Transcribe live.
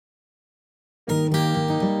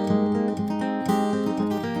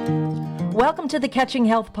Welcome to the Catching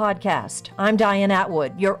Health Podcast. I'm Diane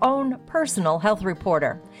Atwood, your own personal health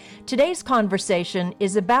reporter. Today's conversation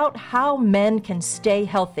is about how men can stay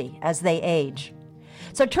healthy as they age.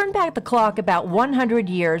 So turn back the clock about 100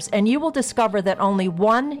 years and you will discover that only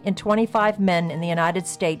 1 in 25 men in the United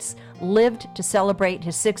States lived to celebrate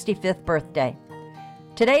his 65th birthday.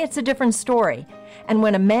 Today it's a different story. And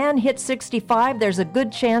when a man hits 65, there's a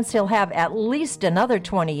good chance he'll have at least another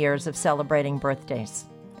 20 years of celebrating birthdays.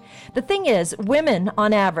 The thing is, women,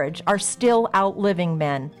 on average, are still outliving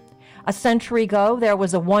men. A century ago, there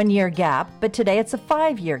was a 1-year gap, but today it's a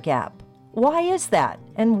 5-year gap. Why is that?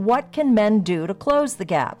 And what can men do to close the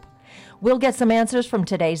gap? We'll get some answers from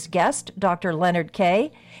today's guest, Dr. Leonard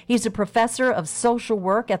Kaye. He's a professor of social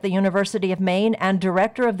work at the University of Maine and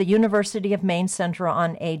director of the University of Maine Center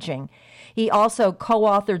on Aging. He also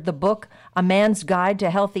co-authored the book, A Man's Guide to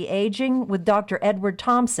Healthy Aging, with Dr. Edward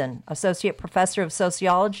Thompson, associate professor of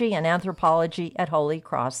sociology and anthropology at Holy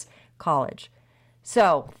Cross College.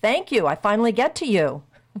 So, thank you. I finally get to you.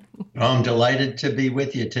 I'm delighted to be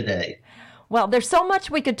with you today. Well, there's so much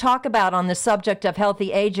we could talk about on the subject of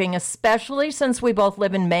healthy aging, especially since we both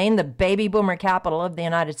live in Maine, the baby boomer capital of the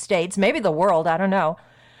United States, maybe the world, I don't know.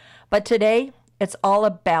 But today, it's all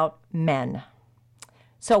about men.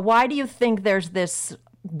 So why do you think there's this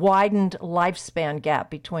widened lifespan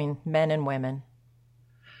gap between men and women?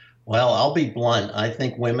 Well, I'll be blunt. I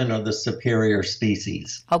think women are the superior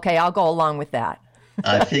species. Okay, I'll go along with that.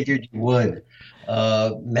 I figured you would.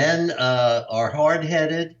 Men are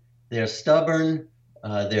hard-headed, they're stubborn,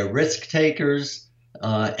 they're risk takers,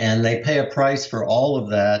 and they pay a price for all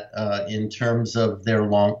of that in terms of their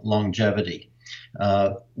longevity.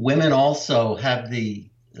 Women also have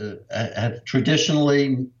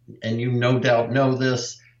traditionally, and you no doubt know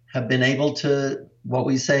this, have been able to what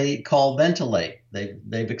we call ventilate.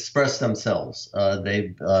 They've expressed themselves.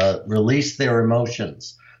 They've released their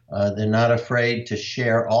emotions. They're not afraid to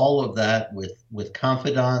share all of that with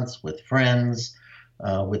confidants, with friends,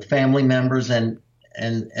 with family members, and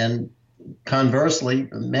conversely,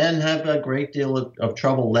 men have a great deal of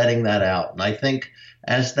trouble letting that out. And I think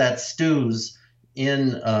as that stews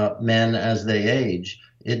in men as they age,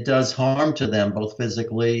 it does harm to them both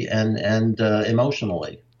physically and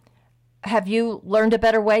emotionally. Have you learned a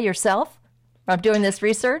better way yourself from doing this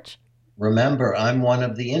research? Remember, I'm one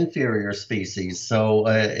of the inferior species, so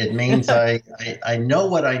it means I know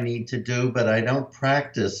what I need to do, but I don't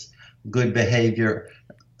practice good behavior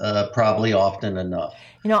probably often enough.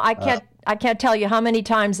 You know, I can't tell you how many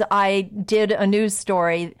times I did a news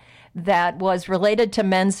story that was related to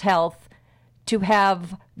men's health to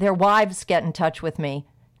have their wives get in touch with me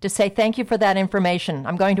to say, thank you for that information.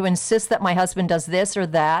 I'm going to insist that my husband does this or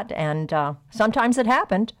that, and sometimes it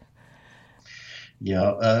happened.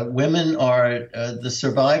 Yeah, women are the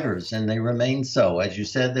survivors, and they remain so. As you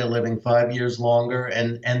said, they're living 5 years longer,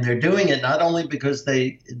 and they're doing it not only because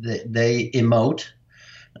they emote,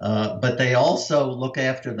 but they also look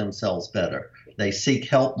after themselves better. They seek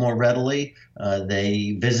help more readily.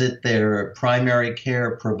 They visit their primary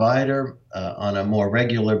care provider on a more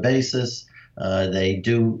regular basis. They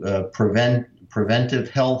do preventive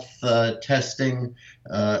health testing.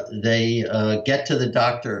 They get to the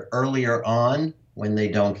doctor earlier on when they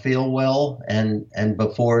don't feel well and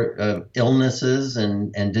before illnesses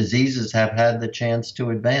and diseases have had the chance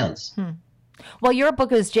to advance. Well, your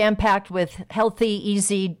book is jam-packed with healthy,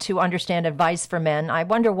 easy-to-understand advice for men. I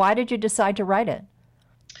wonder, why did you decide to write it?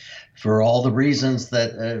 For all the reasons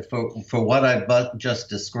that, for what I've just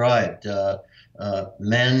described,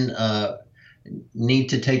 men need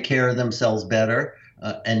to take care of themselves better,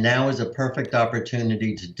 and now is a perfect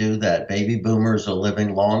opportunity to do that. Baby boomers are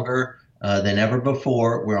living longer than ever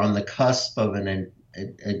before. We're on the cusp of an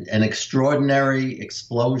extraordinary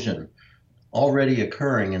explosion already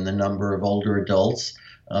occurring in the number of older adults,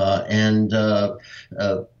 and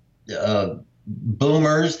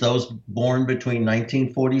boomers, those born between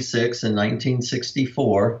 1946 and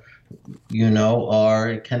 1964,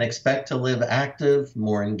 can expect to live active,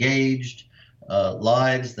 more engaged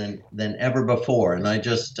lives than ever before. And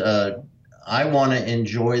I want to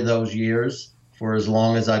enjoy those years for as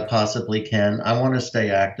long as I possibly can. I want to stay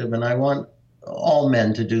active, and I want all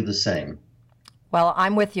men to do the same. Well,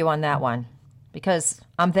 I'm with you on that one because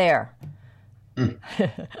I'm there.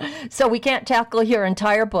 So we can't tackle your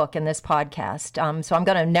entire book in this podcast. So I'm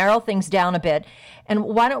going to narrow things down a bit. And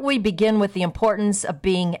why don't we begin with the importance of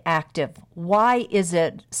being active? Why is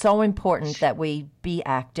it so important that we be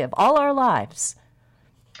active all our lives?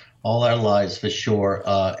 All our lives, for sure.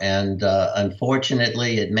 And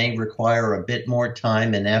unfortunately, it may require a bit more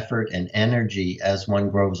time and effort and energy as one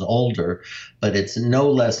grows older, but it's no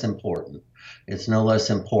less important. It's no less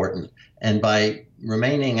important. And by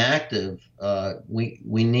remaining active, we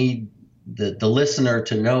need the listener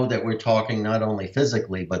to know that we're talking not only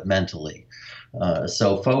physically but mentally.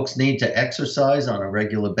 So folks need to exercise on a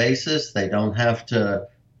regular basis. They don't have to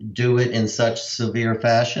do it in such severe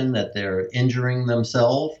fashion that they're injuring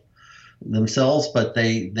themselves, but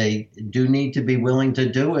they do need to be willing to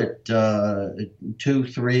do it 2,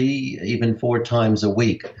 3, even 4 times a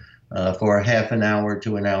week for a half an hour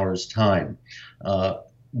to an hour's time.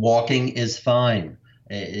 Walking is fine.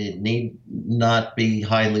 It need not be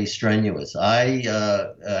highly strenuous. I,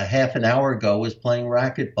 a half an hour ago, was playing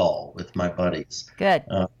racquetball with my buddies. Good.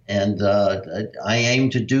 And I aim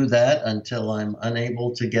to do that until I'm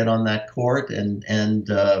unable to get on that court and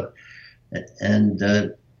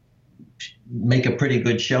make a pretty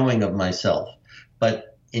good showing of myself.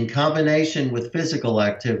 But in combination with physical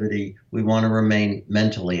activity, we want to remain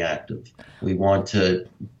mentally active. We want to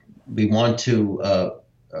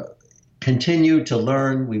continue to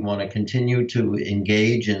learn. We want to continue to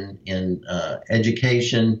engage in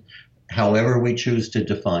education, however we choose to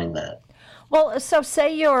define that. Well, so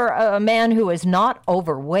say you're a man who is not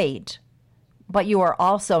overweight, but you are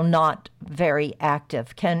also not very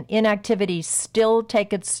active. Can inactivity still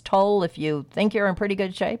take its toll if you think you're in pretty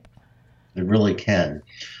good shape? It really can.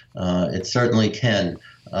 It certainly can.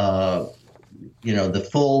 The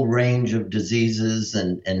full range of diseases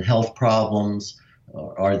and health problems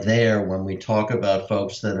are there when we talk about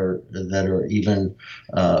folks that are even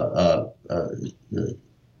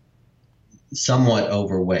somewhat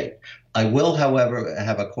overweight. I will, however,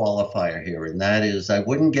 have a qualifier here, and that is I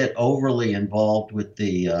wouldn't get overly involved with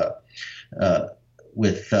the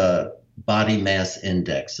body mass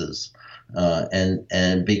indexes,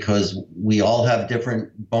 and because we all have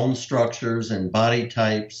different bone structures and body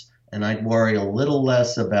types, and I'd worry a little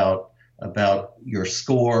less about your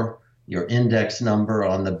score, your index number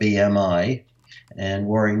on the BMI, and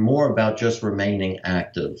worry more about just remaining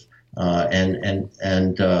active.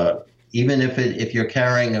 Even if you're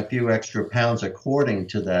carrying a few extra pounds according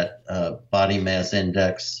to that body mass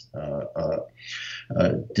index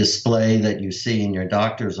display that you see in your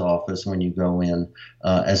doctor's office when you go in,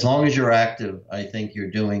 as long as you're active, I think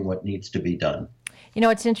you're doing what needs to be done. You know,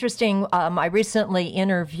 it's interesting. I recently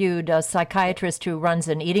interviewed a psychiatrist who runs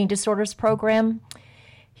an eating disorders program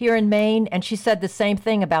here in Maine, and she said the same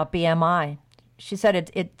thing about BMI. She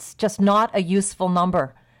said it's just not a useful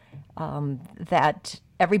number, that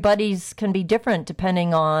everybody's can be different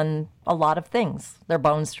depending on a lot of things, their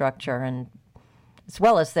bone structure, and as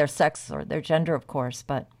well as their sex or their gender, of course.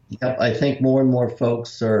 But yeah, I think more and more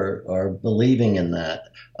folks are believing in that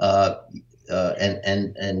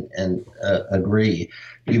and agree.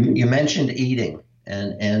 You mentioned eating,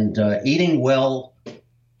 and eating well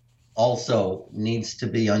also needs to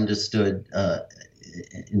be understood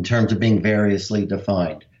in terms of being variously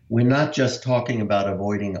defined. We're not just talking about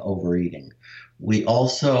avoiding overeating. We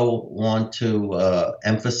also want to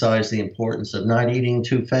emphasize the importance of not eating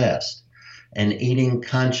too fast and eating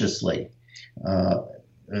consciously.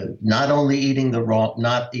 Not only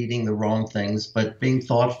not eating the wrong things, but being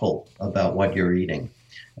thoughtful about what you're eating.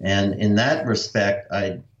 And in that respect,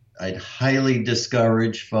 I'd highly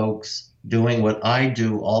discourage folks doing what I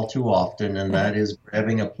do all too often, and that is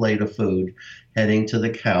grabbing a plate of food, heading to the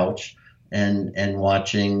couch, and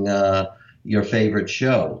watching your favorite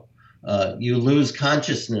show. You lose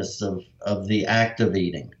consciousness of the act of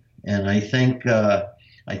eating, and I think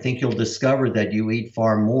you'll discover that you eat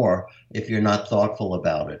far more if you're not thoughtful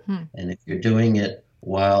about it, and if you're doing it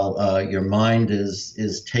while your mind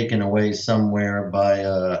is taken away somewhere by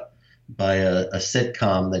a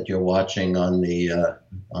sitcom that you're watching on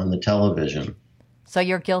the television. So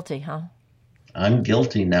you're guilty, huh? I'm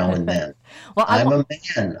guilty now and then. Well, I'm a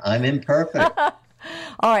man. I'm imperfect.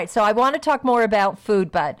 All right, so I want to talk more about food,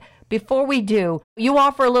 but before we do, you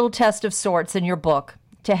offer a little test of sorts in your book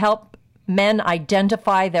to help men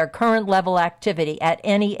identify their current level activity at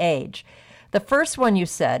any age. The first one you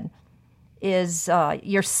said is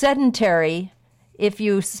you're sedentary if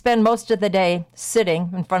you spend most of the day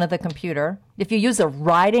sitting in front of the computer. If you use a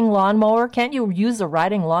riding lawnmower, can't you use a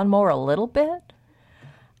riding lawnmower a little bit?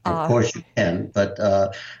 Of course you can, but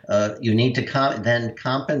you need to then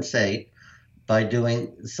compensate by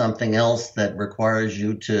doing something else that requires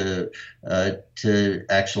you to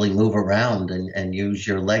actually move around and use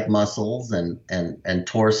your leg muscles and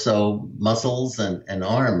torso muscles and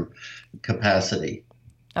arm capacity.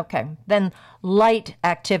 Okay, then light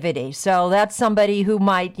activity. So that's somebody who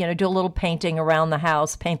might, do a little painting around the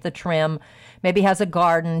house, paint the trim, maybe has a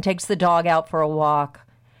garden, takes the dog out for a walk.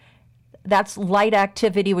 That's light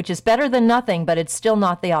activity, which is better than nothing, but it's still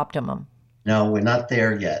not the optimum. No, we're not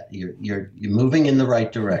there yet. You're moving in the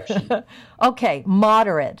right direction. Okay,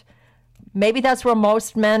 moderate. Maybe that's where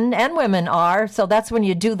most men and women are. So that's when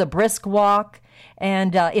you do the brisk walk.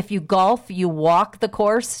 And if you golf, you walk the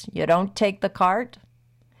course. You don't take the cart.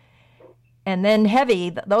 And then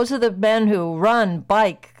heavy, those are the men who run,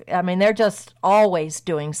 bike. I mean, they're just always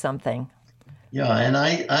doing something. Yeah, and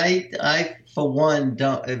I for one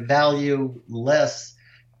don't value less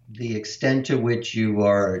the extent to which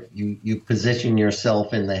you position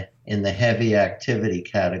yourself in the heavy activity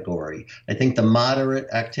category. I think the moderate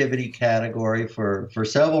activity category, for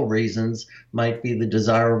several reasons, might be the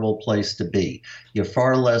desirable place to be. You're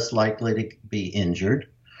far less likely to be injured.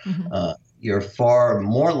 You're far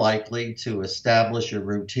more likely to establish a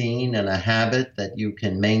routine and a habit that you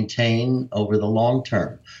can maintain over the long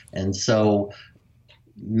term. And so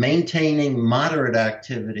maintaining moderate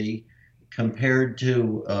activity compared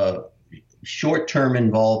to short-term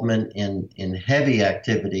involvement in heavy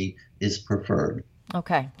activity is preferred.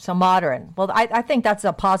 Okay, so moderate. Well, I think that's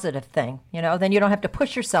a positive thing. Then you don't have to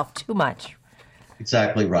push yourself too much.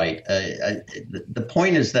 Exactly right. The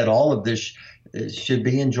point is that all of this should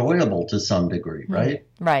be enjoyable to some degree, right?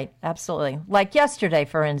 Right, absolutely. Like yesterday,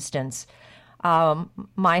 for instance,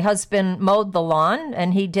 my husband mowed the lawn,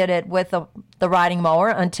 and he did it with the riding mower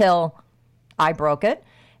until I broke it.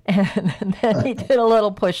 And then he did a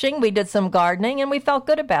little pushing. We did some gardening, and we felt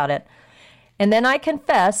good about it. And then I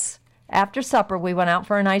confess, after supper, we went out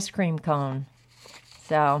for an ice cream cone.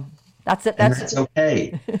 So that's it. That's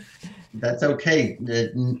okay. That's okay.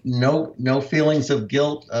 No feelings of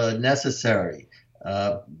guilt necessary,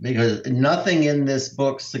 because nothing in this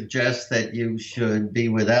book suggests that you should be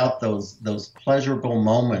without those pleasurable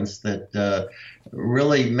moments that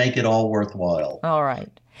really make it all worthwhile. All right.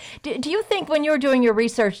 Do you think when you were doing your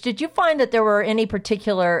research, did you find that there were any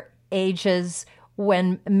particular ages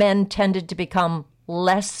when men tended to become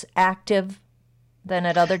less active than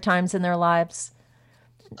at other times in their lives?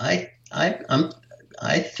 I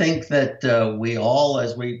think that we all,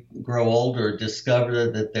 as we grow older, discover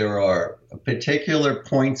that there are particular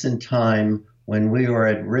points in time when we are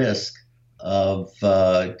at risk of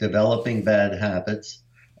developing bad habits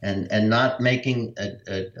and not making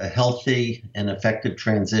a healthy and effective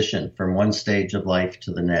transition from one stage of life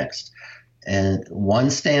to the next. And one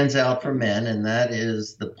stands out for men, and that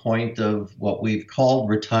is the point of what we've called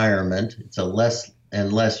retirement. It's a less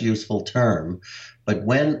and less useful term. But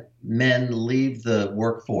when men leave the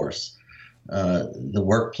workforce, the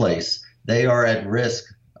workplace, they are at risk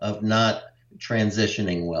of not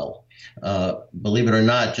transitioning well. Believe it or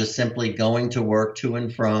not, just simply going to work to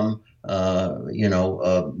and from,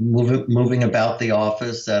 moving about the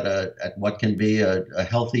office at what can be a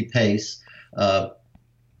healthy pace,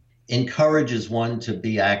 encourages one to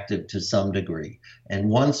be active to some degree. And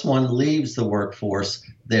once one leaves the workforce,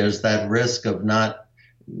 there's that risk of not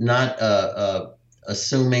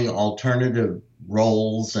assuming alternative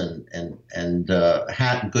roles and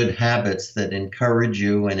good habits that encourage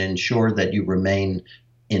you and ensure that you remain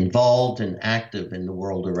involved and active in the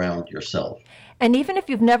world around yourself. And even if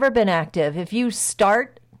you've never been active, if you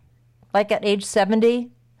start like at age 70,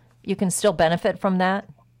 you can still benefit from that?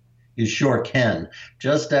 You sure can.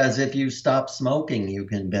 Just as if you stop smoking, you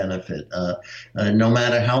can benefit. No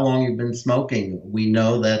matter how long you've been smoking, we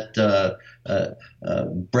know that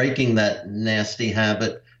breaking that nasty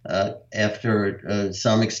habit after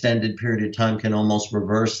some extended period of time can almost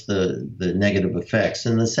reverse the negative effects.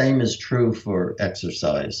 And the same is true for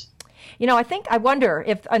exercise. I wonder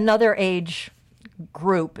if another age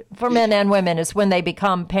group for men and women is when they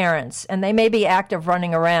become parents, and they may be active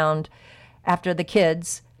running around after the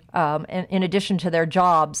kids, in addition to their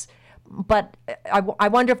jobs. But I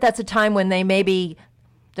wonder if that's a time when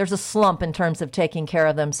there's a slump in terms of taking care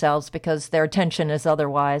of themselves because their attention is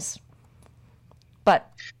otherwise. But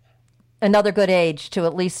another good age to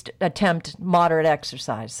at least attempt moderate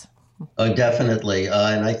exercise. Definitely.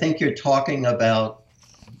 And I think you're talking about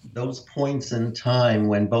those points in time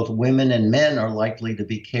when both women and men are likely to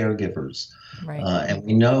be caregivers. Right. And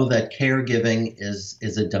we know that caregiving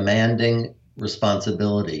is a demanding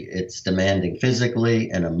responsibility. It's demanding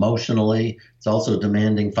physically and emotionally. It's also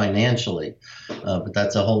demanding financially. But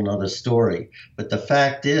that's a whole nother story. But the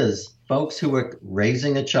fact is, folks who are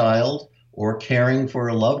raising a child or caring for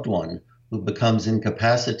a loved one who becomes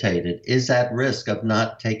incapacitated is at risk of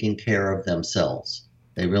not taking care of themselves.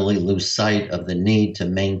 They really lose sight of the need to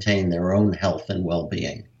maintain their own health and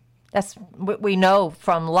well-being. We know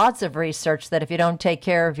from lots of research that if you don't take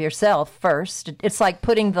care of yourself first, it's like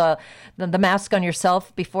putting the mask on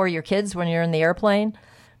yourself before your kids when you're in the airplane.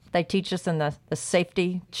 They teach us in the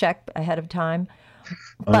safety check ahead of time.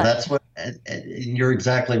 Well, But that's what you're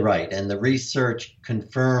exactly right. And the research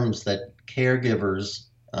confirms that caregivers,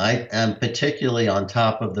 I am particularly on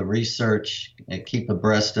top of the research, keep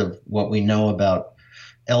abreast of what we know about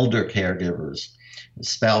elder caregivers,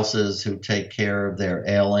 spouses who take care of their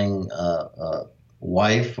ailing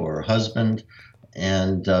wife or husband,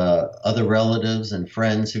 and other relatives and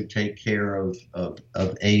friends who take care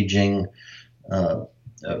of aging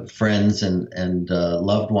friends and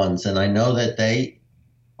loved ones. And I know that they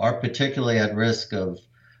are particularly at risk of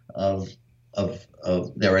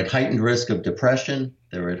they're at heightened risk of depression.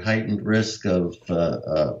 They're at heightened risk of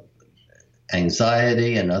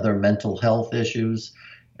anxiety and other mental health issues,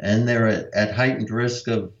 and they're at heightened risk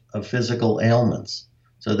of physical ailments.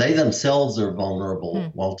 So they themselves are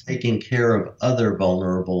vulnerable while taking care of other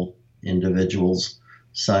vulnerable individuals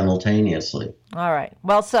simultaneously. all right.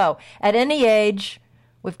 Well, so at any age,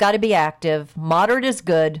 we've got to be active. Moderate is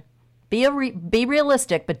good. Be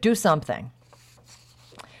realistic, but do something.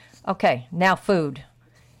 Okay, now food.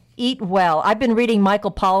 Eat well. I've been reading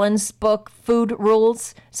Michael Pollan's book, Food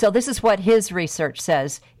Rules. So this is what his research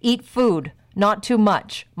says. Eat food, not too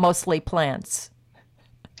much, mostly plants.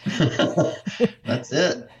 That's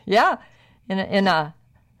it. Yeah, in a,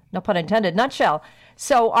 no pun intended, nutshell.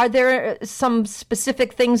 So are there some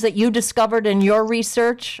specific things that you discovered in your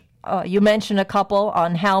research? You mentioned a couple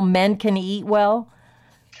on how men can eat well.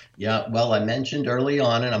 Yeah, well, I mentioned early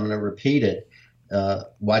on, and I'm going to repeat it.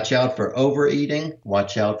 Watch out for overeating,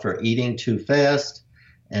 watch out for eating too fast,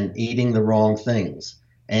 and eating the wrong things,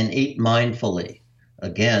 and eat mindfully.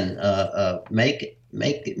 Again, make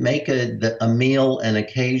a meal an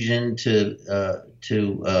occasion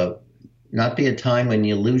to not be a time when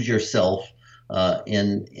you lose yourself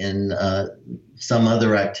in some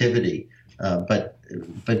other activity, but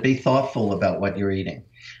be thoughtful about what you're eating.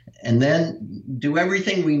 And then do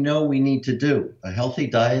everything we know we need to do. A healthy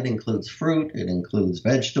diet includes fruit, it includes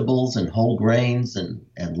vegetables and whole grains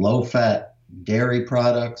and low-fat dairy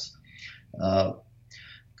products.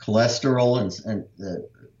 Cholesterol and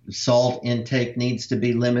salt intake needs to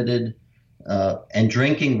be limited, and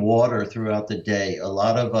drinking water throughout the day. A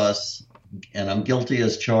lot of us, and I'm guilty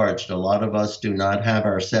as charged, a lot of us do not have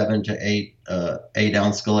our 7 to 8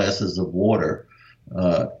 ounce glasses of water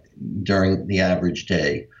during the average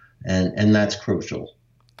day. And that's crucial.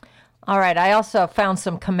 All right. I also found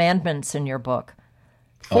some commandments in your book.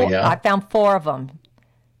 Oh, yeah? I found 4 of them.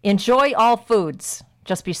 Enjoy all foods.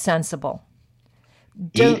 Just be sensible.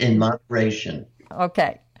 Eat in moderation.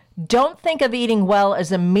 Okay. Don't think of eating well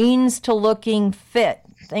as a means to looking fit.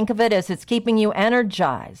 Think of it as it's keeping you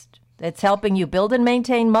energized. It's helping you build and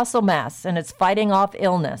maintain muscle mass, and it's fighting off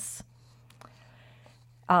illness.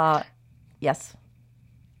 Yes.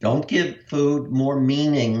 Don't give food more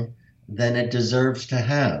meaning than it deserves to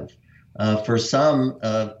have. For some,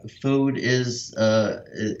 food is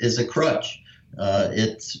a crutch.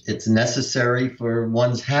 It's necessary for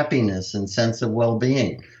one's happiness and sense of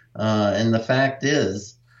well-being. And the fact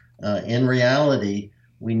is, in reality,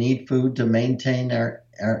 we need food to maintain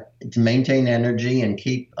to maintain energy and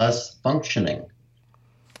keep us functioning.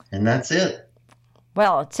 And that's it.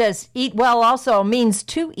 Well, it says eat well also means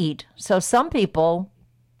to eat. So some people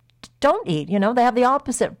don't eat. You know, they have the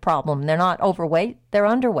opposite problem. They're not overweight, they're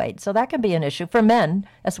underweight. So that can be an issue for men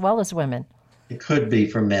as well as women. It could be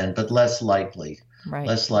for men, but less likely. Right.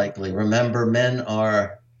 Less likely. Remember, men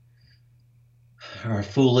are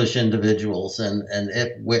foolish individuals, and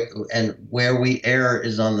where we err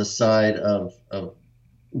is on the side of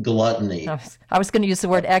gluttony. I was going to use the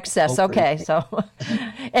word excess. Okay, so,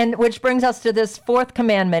 and which brings us to this 4th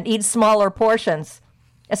commandment: eat smaller portions,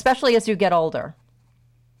 especially as you get older.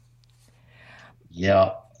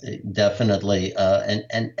 Yeah, definitely.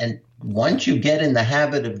 And once you get in the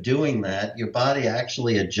habit of doing that, your body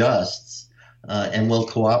actually adjusts and will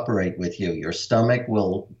cooperate with you. Your stomach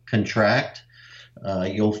will contract.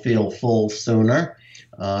 You'll feel full sooner,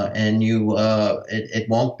 and it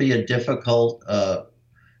won't be a difficult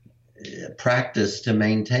practice to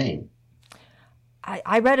maintain.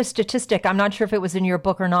 I read a statistic, I'm not sure if it was in your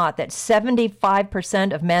book or not, that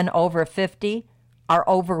 75% of men over 50 are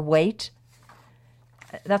overweight.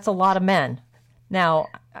 That's a lot of men. Now,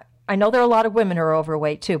 I know there are a lot of women who are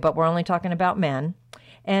overweight too, but we're only talking about men.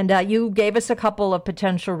 And you gave us a couple of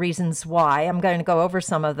potential reasons why. I'm going to go over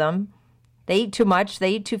some of them. They eat too much.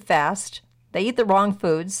 They eat too fast. They eat the wrong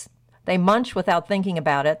foods. They munch without thinking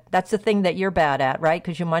about it. That's the thing that you're bad at, right?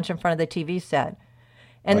 Because you munch in front of the TV set.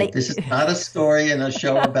 And right. This is not a story and a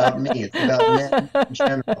show about me. It's about men in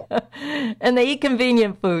general. And they eat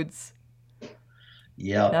convenient foods.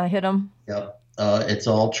 Yeah. Did I hit them? Yep. It's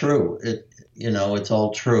all true. It's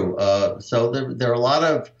all true. So there are a lot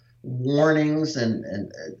of warnings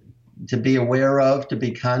and to be aware of, to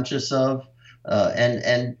be conscious of,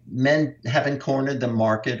 and men haven't cornered the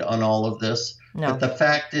market on all of this. No. But the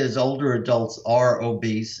fact is, older adults are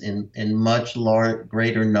obese in much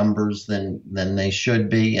greater numbers than they should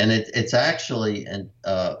be, and it's actually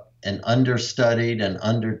an understudied and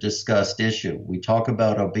underdiscussed issue. We talk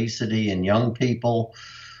about obesity in young people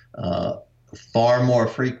far more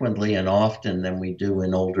frequently and often than we do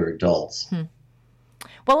in older adults.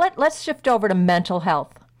 Well, let's shift over to mental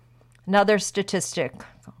health. Another statistic.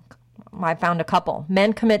 I found a couple.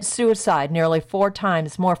 Men commit suicide nearly 4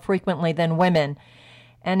 times more frequently than women.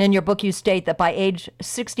 And in your book, you state that by age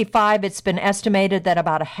 65, it's been estimated that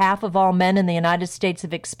about a half of all men in the United States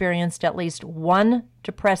have experienced at least one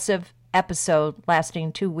depressive episode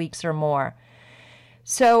lasting 2 weeks or more.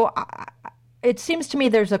 So it seems to me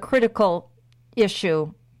there's a critical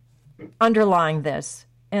issue underlying this,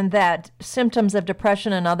 and that symptoms of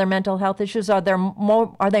depression and other mental health issues, are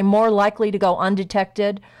they more likely to go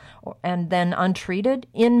undetected and then untreated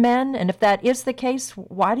in men? And if that is the case,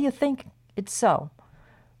 why do you think it's so?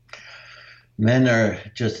 Men are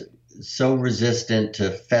just so resistant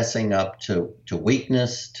to fessing up to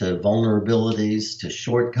weakness, to vulnerabilities, to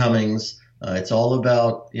shortcomings. It's all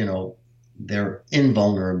about, their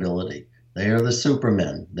invulnerability. They are the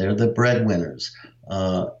supermen. They're the breadwinners,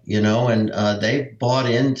 and they've bought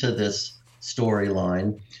into this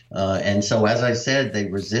storyline. And so, as I said, they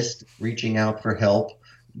resist reaching out for help.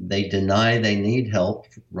 They deny they need help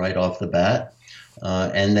right off the bat.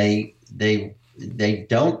 And they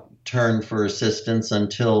don't turn for assistance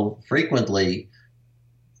until frequently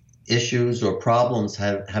issues or problems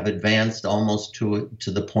have advanced almost to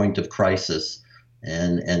the point of crisis.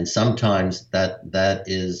 And sometimes that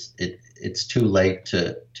is it's too late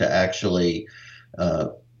to actually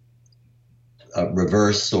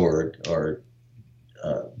reverse or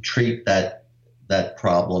treat that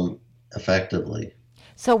problem effectively.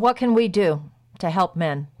 So what can we do to help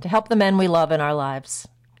the men we love in our lives?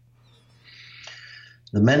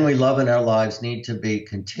 The men we love in our lives need to be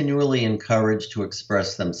continually encouraged to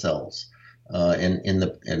express themselves. In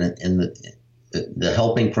the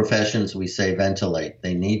helping professions, we say ventilate.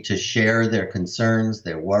 They need to share their concerns,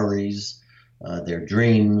 their worries, their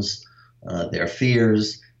dreams, their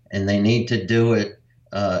fears, and they need to do it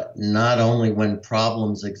not only when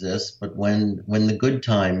problems exist, but when the good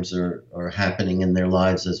times are happening in their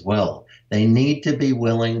lives as well. They need to be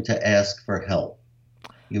willing to ask for help.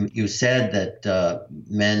 You said that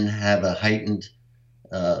men have a heightened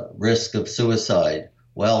risk of suicide.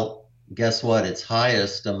 Well, guess what? It's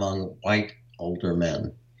highest among white older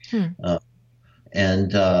men.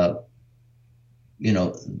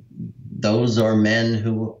 Those are men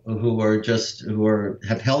who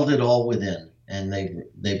have held it all within, and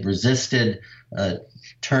they've resisted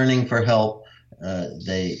turning for help.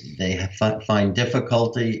 They find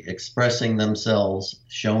difficulty expressing themselves,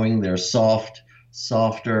 showing their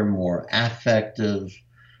softer, more affective,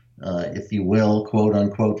 if you will, quote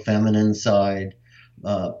unquote, feminine side.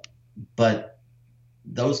 But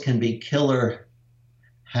those can be killer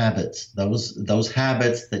habits. Those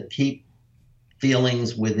habits that keep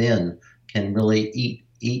feelings within can really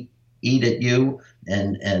eat at you,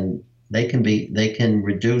 and they can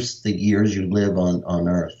reduce the years you live on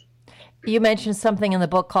Earth. You mentioned something in the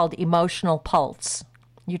book called emotional pulse.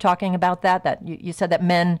 You talking about that? That you said that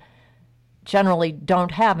men generally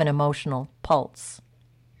don't have an emotional pulse.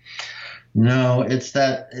 No, it's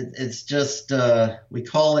just, we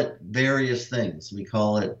call it various things. We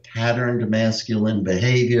call it patterned masculine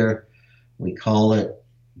behavior. We call it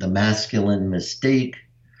the masculine mystique.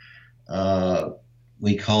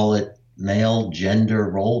 We call it male gender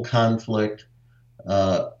role conflict.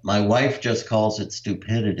 My wife just calls it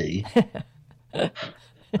stupidity.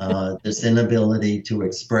 This inability to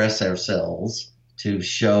express ourselves, to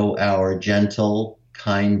show our gentle,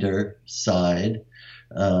 kinder side.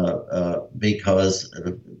 Because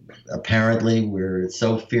apparently we're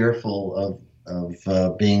so fearful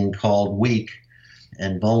of being called weak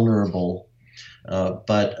and vulnerable.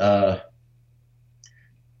 But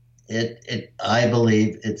I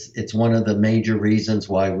believe it's one of the major reasons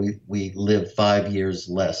why we live 5 years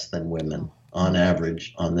less than women on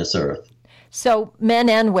average on this earth. So men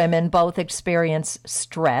and women both experience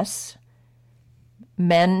stress.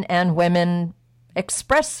 Men and women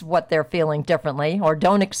express what they're feeling differently or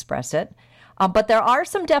don't express it. But there are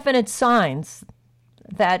some definite signs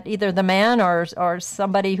that either the man or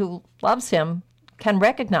somebody who loves him can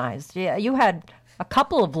recognize. Yeah, you had a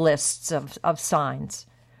couple of lists of signs.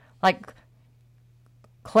 Like,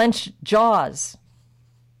 clenched jaws,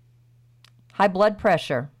 high blood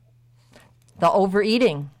pressure, the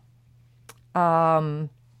overeating,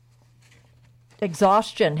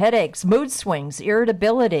 exhaustion, headaches, mood swings,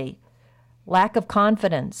 irritability, lack of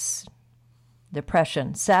confidence,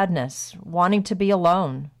 depression, sadness, wanting to be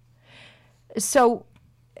alone. So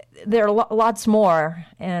there are lots more,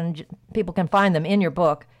 and people can find them in your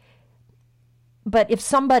book. But if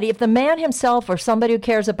the man himself or somebody who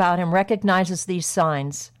cares about him recognizes these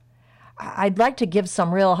signs, I'd like to give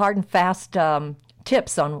some real hard and fast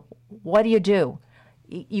tips on what do you do.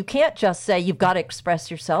 You can't just say you've got to express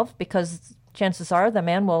yourself, because chances are the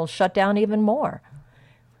man will shut down even more.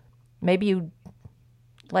 Maybe you,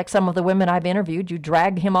 like some of the women I've interviewed, you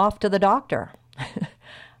drag him off to the doctor.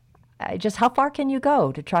 How far can you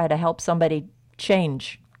go to try to help somebody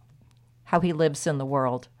change how he lives in the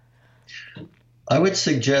world? I would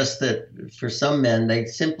suggest that for some men,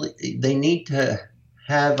 they need to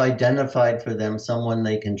have identified for them someone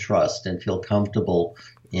they can trust and feel comfortable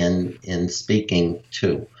in speaking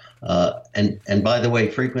to. And by the way,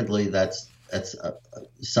 frequently that's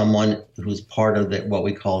someone who's part of what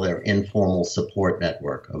we call their informal support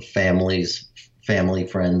network of family,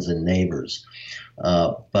 friends, and neighbors.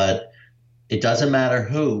 But it doesn't matter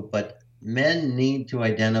who, but men need to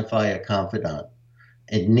identify a confidant.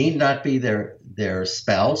 It need not be their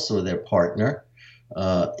spouse or their partner.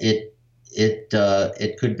 It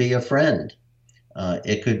could be a friend.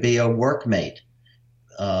 It could be a workmate.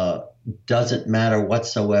 Doesn't matter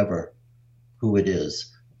whatsoever who it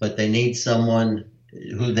is, but they need someone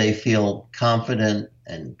who they feel confident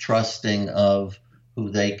and trusting of, who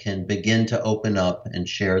they can begin to open up and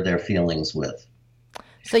share their feelings with.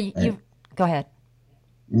 So you go ahead.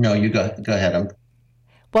 No, you go ahead.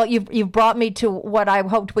 Well, you've brought me to what I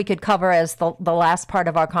hoped we could cover as the last part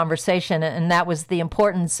of our conversation, and that was the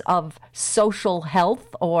importance of social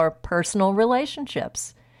health or personal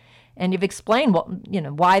relationships. And you've explained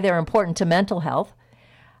why they're important to mental health.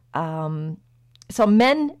 So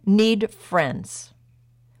men need friends.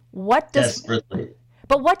 Desperately.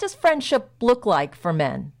 But what does friendship look like for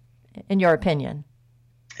men, in your opinion?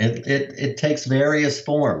 It takes various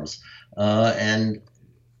forms, and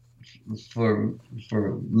for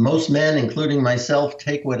most men, including myself,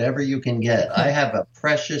 take whatever you can get. I have a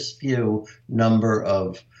precious few number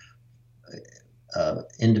of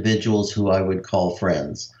individuals who I would call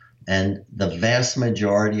friends, and the vast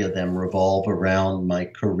majority of them revolve around my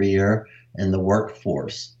career and the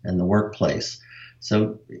workforce and the workplace.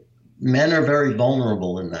 So men are very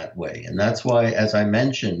vulnerable in that way, and that's why, as I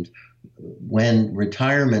mentioned, when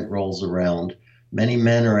retirement rolls around, many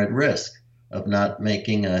men are at risk of not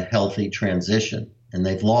making a healthy transition, and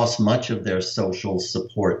they've lost much of their social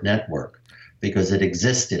support network because it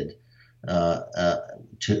existed.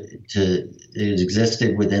 It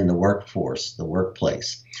existed within the workforce, the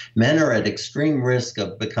workplace. Men are at extreme risk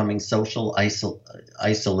of becoming social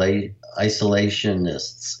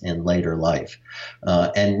isolationists in later life,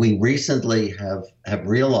 and we recently have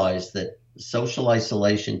realized that social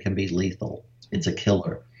isolation can be lethal. It's a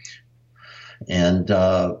killer. And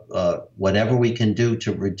whatever we can do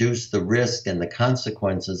to reduce the risk and the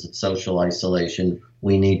consequences of social isolation,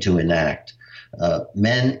 we need to enact.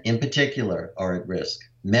 Men in particular are at risk.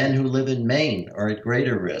 Men who live in Maine are at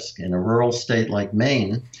greater risk. In a rural state like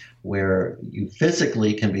Maine, where you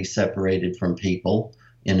physically can be separated from people,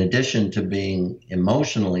 in addition to being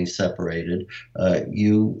emotionally separated,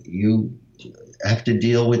 you have to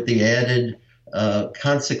deal with the added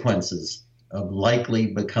consequences of likely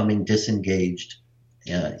becoming disengaged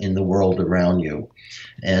in the world around you.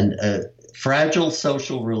 And fragile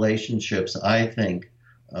social relationships, I think,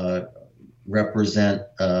 represent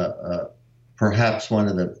perhaps one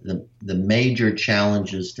of the major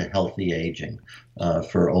challenges to healthy aging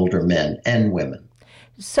for older men and women.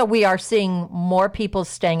 So we are seeing more people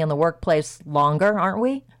staying in the workplace longer, aren't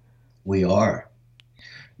we? We are.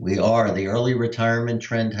 The early retirement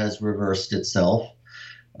trend has reversed itself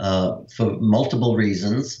for multiple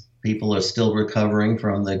reasons. People are still recovering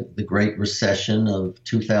from the Great Recession of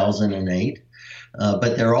 2008,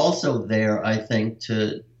 but they're also there, I think,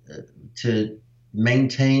 to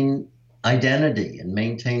maintain identity and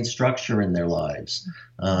maintain structure in their lives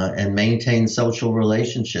and maintain social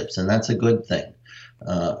relationships, and that's a good thing.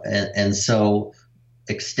 And so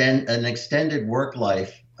an extended work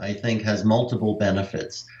life, I think, has multiple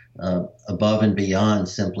benefits above and beyond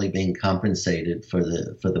simply being compensated for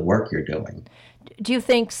the work you're doing. Do you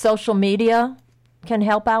think social media can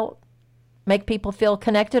help out, make people feel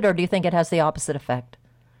connected, or do you think it has the opposite effect?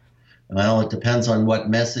 Well, it depends on what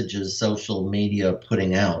messages social media are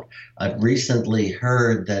putting out. I've recently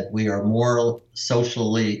heard that we are more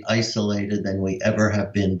socially isolated than we ever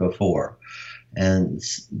have been before. And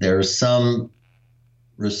there's some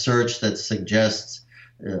research that suggests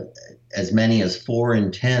as many as 4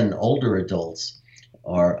 in 10 older adults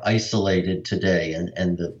are isolated today,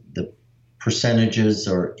 and the percentages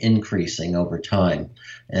are increasing over time.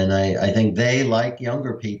 And I think they, like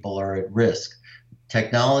younger people, are at risk.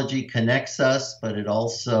 Technology connects us, but it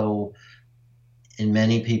also, in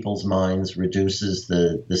many people's minds, reduces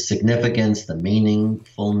the significance, the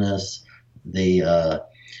meaningfulness, the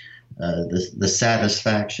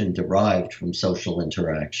satisfaction derived from social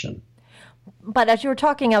interaction. But as you were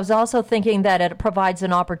talking, I was also thinking that it provides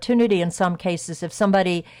an opportunity in some cases. If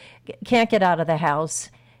somebody can't get out of the house,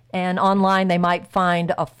 and online they might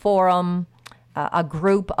find a forum, a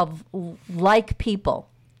group of like people,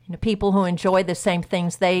 people who enjoy the same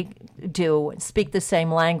things they do, speak the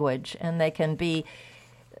same language, and they can be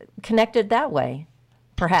connected that way,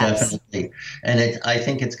 perhaps. Definitely. And I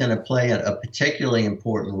think it's going to play a particularly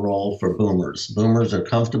important role for boomers. Boomers are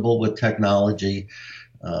comfortable with technology.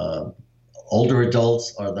 Older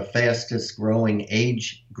adults are the fastest growing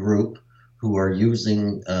age group who are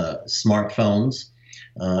using smartphones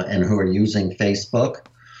and who are using Facebook.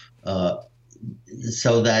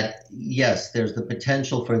 So that, yes, there's the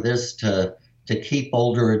potential for this to keep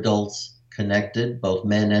older adults connected, both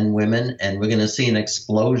men and women, and we're going to see an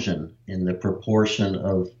explosion in the proportion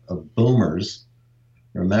of boomers.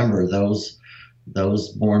 Remember, those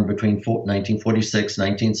born between 1946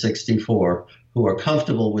 1964 who are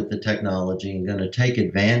comfortable with the technology and going to take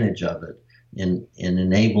advantage of it in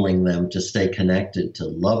enabling them to stay connected to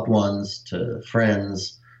loved ones, to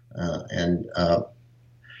friends, and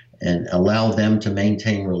allow them to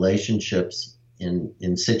maintain relationships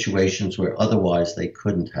in situations where otherwise they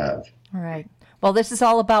couldn't have. All right. Well, this is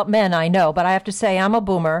all about men, I know, but I have to say I'm a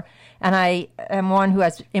boomer, and I am one who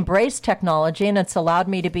has embraced technology, and it's allowed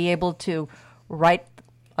me to be able to write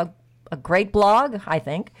a great blog, I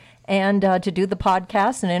think, and to do the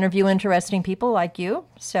podcast and interview interesting people like you.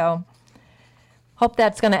 So hope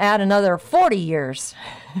that's going to add another 40 years.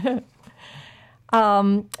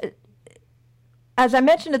 As I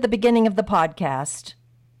mentioned at the beginning of the podcast,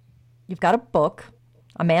 you've got a book,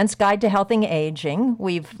 A Man's Guide to Healthy Aging.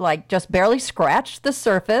 We've just barely scratched the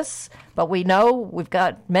surface, but we know we've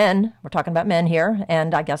got men. We're talking about men here,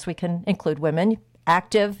 and I guess we can include women.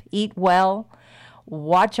 Active, eat well,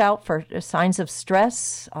 watch out for signs of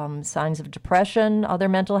stress, signs of depression, other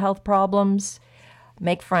mental health problems.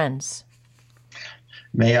 Make friends.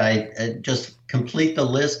 May I just complete the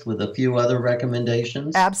list with a few other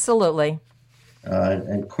recommendations? Absolutely.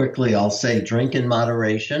 And quickly, I'll say drink in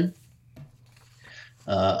moderation.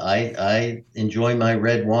 I enjoy my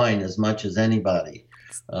red wine as much as anybody.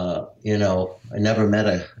 I never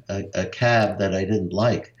met a cab that I didn't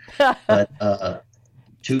like. But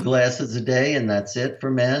 2 glasses a day, and that's it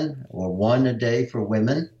for men, or 1 a day for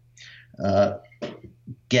women.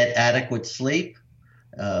 Get adequate sleep.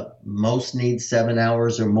 Most need 7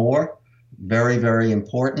 hours or more. Very, very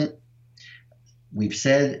important. We've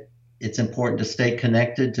said it's important to stay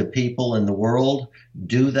connected to people in the world.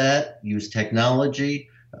 Do that. Use technology.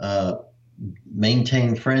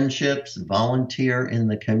 Maintain friendships. Volunteer in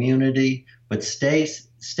the community. But stay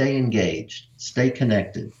engaged. Stay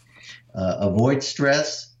connected. Avoid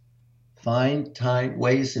stress. Find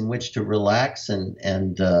ways in which to relax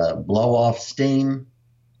and blow off steam.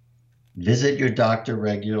 Visit your doctor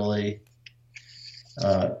regularly.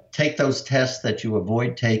 Take those tests that you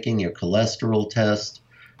avoid taking, your cholesterol test,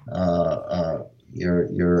 your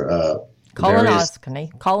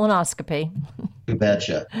colonoscopy. You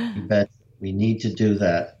betcha. You bet. We need to do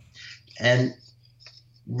that, and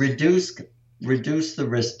reduce the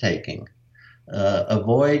risk taking.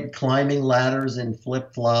 Avoid climbing ladders in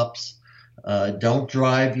flip flops. Don't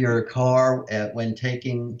drive your car when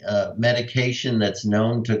taking medication that's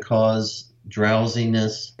known to cause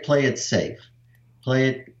drowsiness. Play it safe.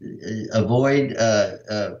 Avoid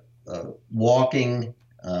walking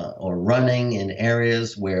or running in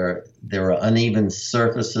areas where there are uneven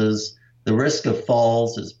surfaces. The risk of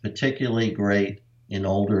falls is particularly great in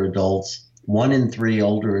older adults. 1 in 3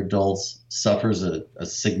 older adults suffers a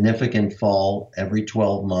significant fall every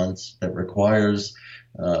 12 months that requires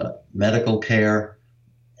medical care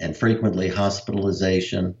and frequently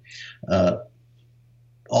hospitalization.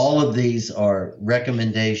 All of these are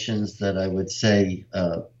recommendations that I would say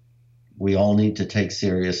we all need to take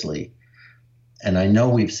seriously. And I know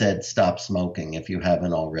we've said stop smoking if you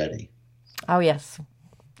haven't already. Oh, yes,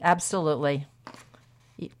 absolutely.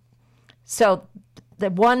 So the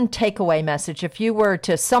one takeaway message, if you were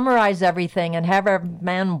to summarize everything and have a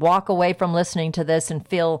man walk away from listening to this and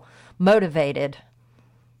feel motivated,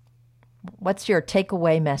 what's your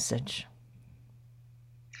takeaway message?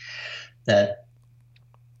 That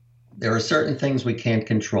there are certain things we can't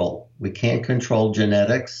control. We can't control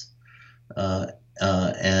genetics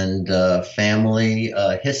and family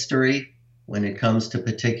history when it comes to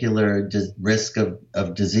particular risk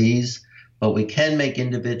of disease, but we can make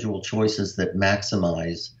individual choices that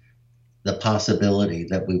maximize the possibility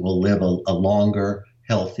that we will live a longer,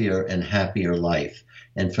 healthier, and happier life.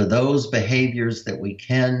 And for those behaviors that we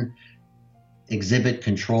can exhibit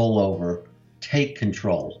control over, take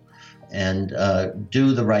control and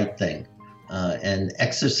do the right thing and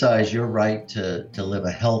exercise your right to live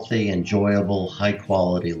a healthy, enjoyable,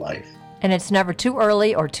 high-quality life. And it's never too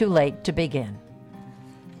early or too late to begin.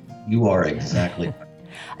 You are exactly.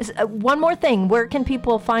 One more thing. Where can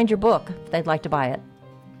people find your book if they'd like to buy it?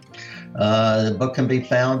 The book can be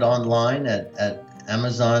found online at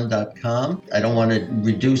Amazon.com. I don't want to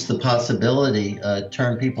reduce the possibility,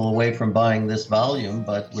 turn people away from buying this volume,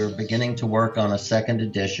 but we're beginning to work on a second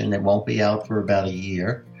edition. It won't be out for about a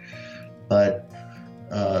year. But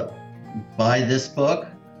buy this book,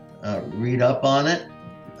 read up on it,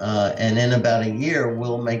 and in about a year,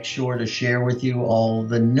 we'll make sure to share with you all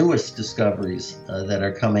the newest discoveries that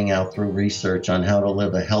are coming out through research on how to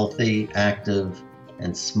live a healthy, active,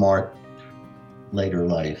 and smart later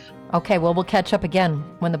life. Okay, well, we'll catch up again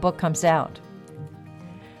when the book comes out.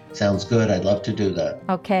 Sounds good. I'd love to do that.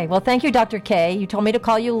 Okay, well, thank you, Dr. K. You told me to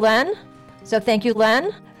call you Len, so thank you,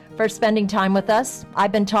 Len, for spending time with us.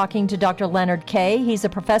 I've been talking to Dr. Leonard Kaye. He's a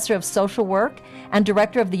professor of social work and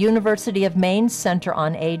director of the University of Maine Center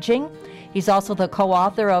on Aging. He's also the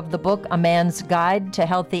co-author of the book, A Man's Guide to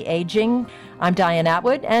Healthy Aging. I'm Diane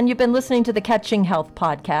Atwood, and you've been listening to the Catching Health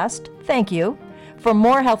podcast. Thank you. For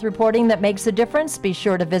more health reporting that makes a difference, be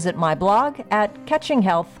sure to visit my blog at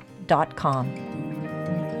catchinghealth.com.